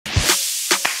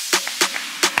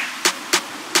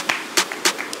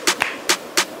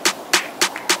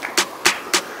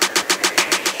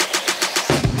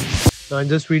Now in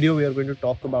this video, we are going to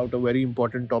talk about a very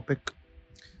important topic,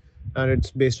 and it's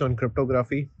based on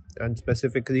cryptography and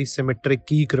specifically symmetric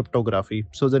key cryptography.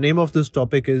 So the name of this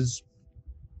topic is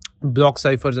block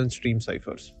ciphers and stream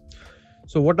ciphers.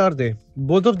 So what are they?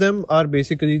 Both of them are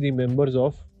basically the members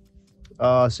of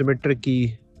symmetric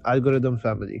key algorithm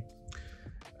family.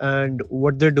 And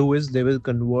what they do is they will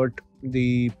convert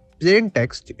the plain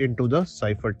text into the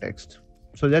cipher text.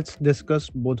 So let's discuss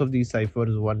both of these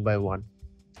ciphers one by one.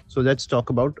 So let's talk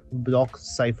about block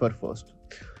cipher first.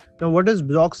 Now, what is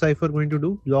block cipher going to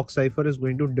do? Block cipher is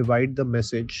going to divide the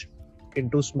message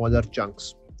into smaller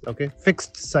chunks, okay,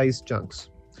 fixed size chunks.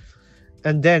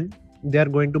 And then they are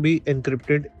going to be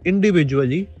encrypted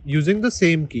individually using the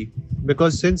same key,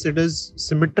 because since it is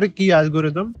symmetric key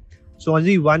algorithm, so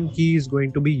only one key is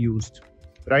going to be used,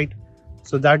 right?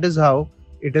 So that is how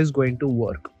it is going to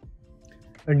work.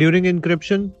 And during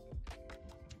encryption,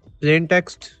 plain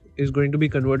text is going to be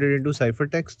converted into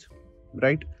ciphertext,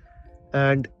 right?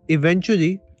 And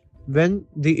eventually, when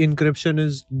the encryption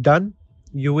is done,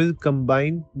 you will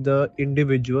combine the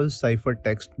individual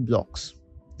ciphertext blocks.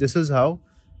 This is how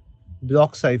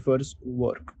block ciphers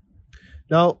work.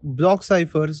 Now, block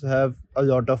ciphers have a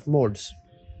lot of modes.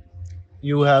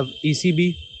 You have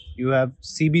ECB, you have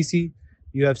CBC,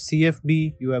 you have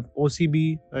CFB, you have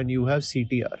OCB, and you have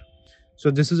CTR. So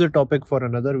this is a topic for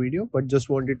another video, but just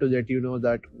wanted to let you know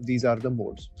that these are the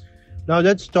modes. Now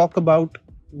let's talk about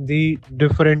the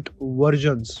different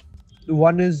versions.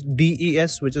 One is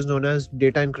DES, which is known as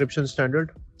Data Encryption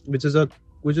Standard, which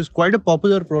is quite a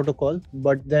popular protocol,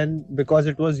 but then because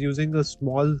it was using a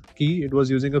small key, it was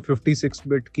using a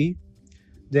 56-bit key,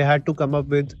 they had to come up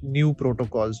with new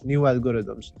protocols, new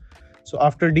algorithms. So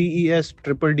after DES,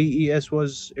 triple DES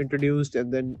was introduced,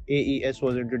 and then AES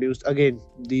was introduced. Again,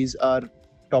 these are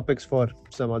topics for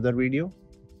some other video,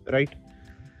 right?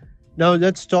 Now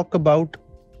let's talk about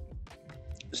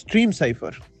stream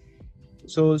cipher.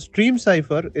 So stream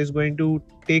cipher is going to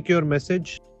take your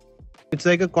message. It's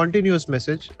like a continuous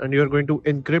message, and you're going to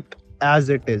encrypt as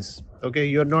it is. Okay,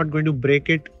 you're not going to break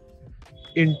it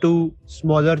into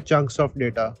smaller chunks of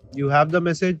data. You have the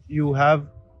message, you have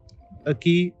a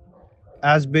key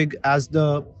as big as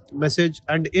the message,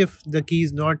 and if the key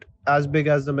is not as big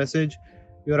as the message,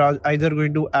 you're either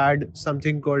going to add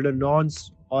something called a nonce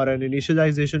or an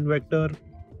initialization vector,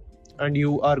 and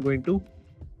you are going to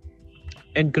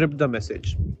encrypt the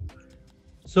message.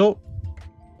 So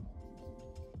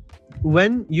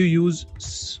when you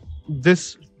use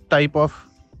this type of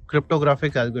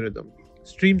cryptographic algorithm,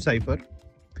 stream cipher,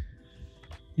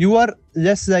 you are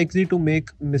less likely to make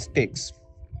mistakes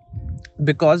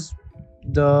because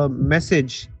the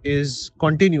message is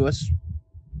continuous.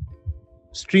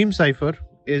 Stream cipher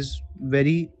is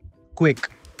very quick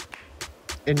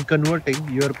in converting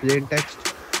your plain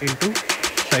text into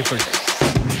ciphertext.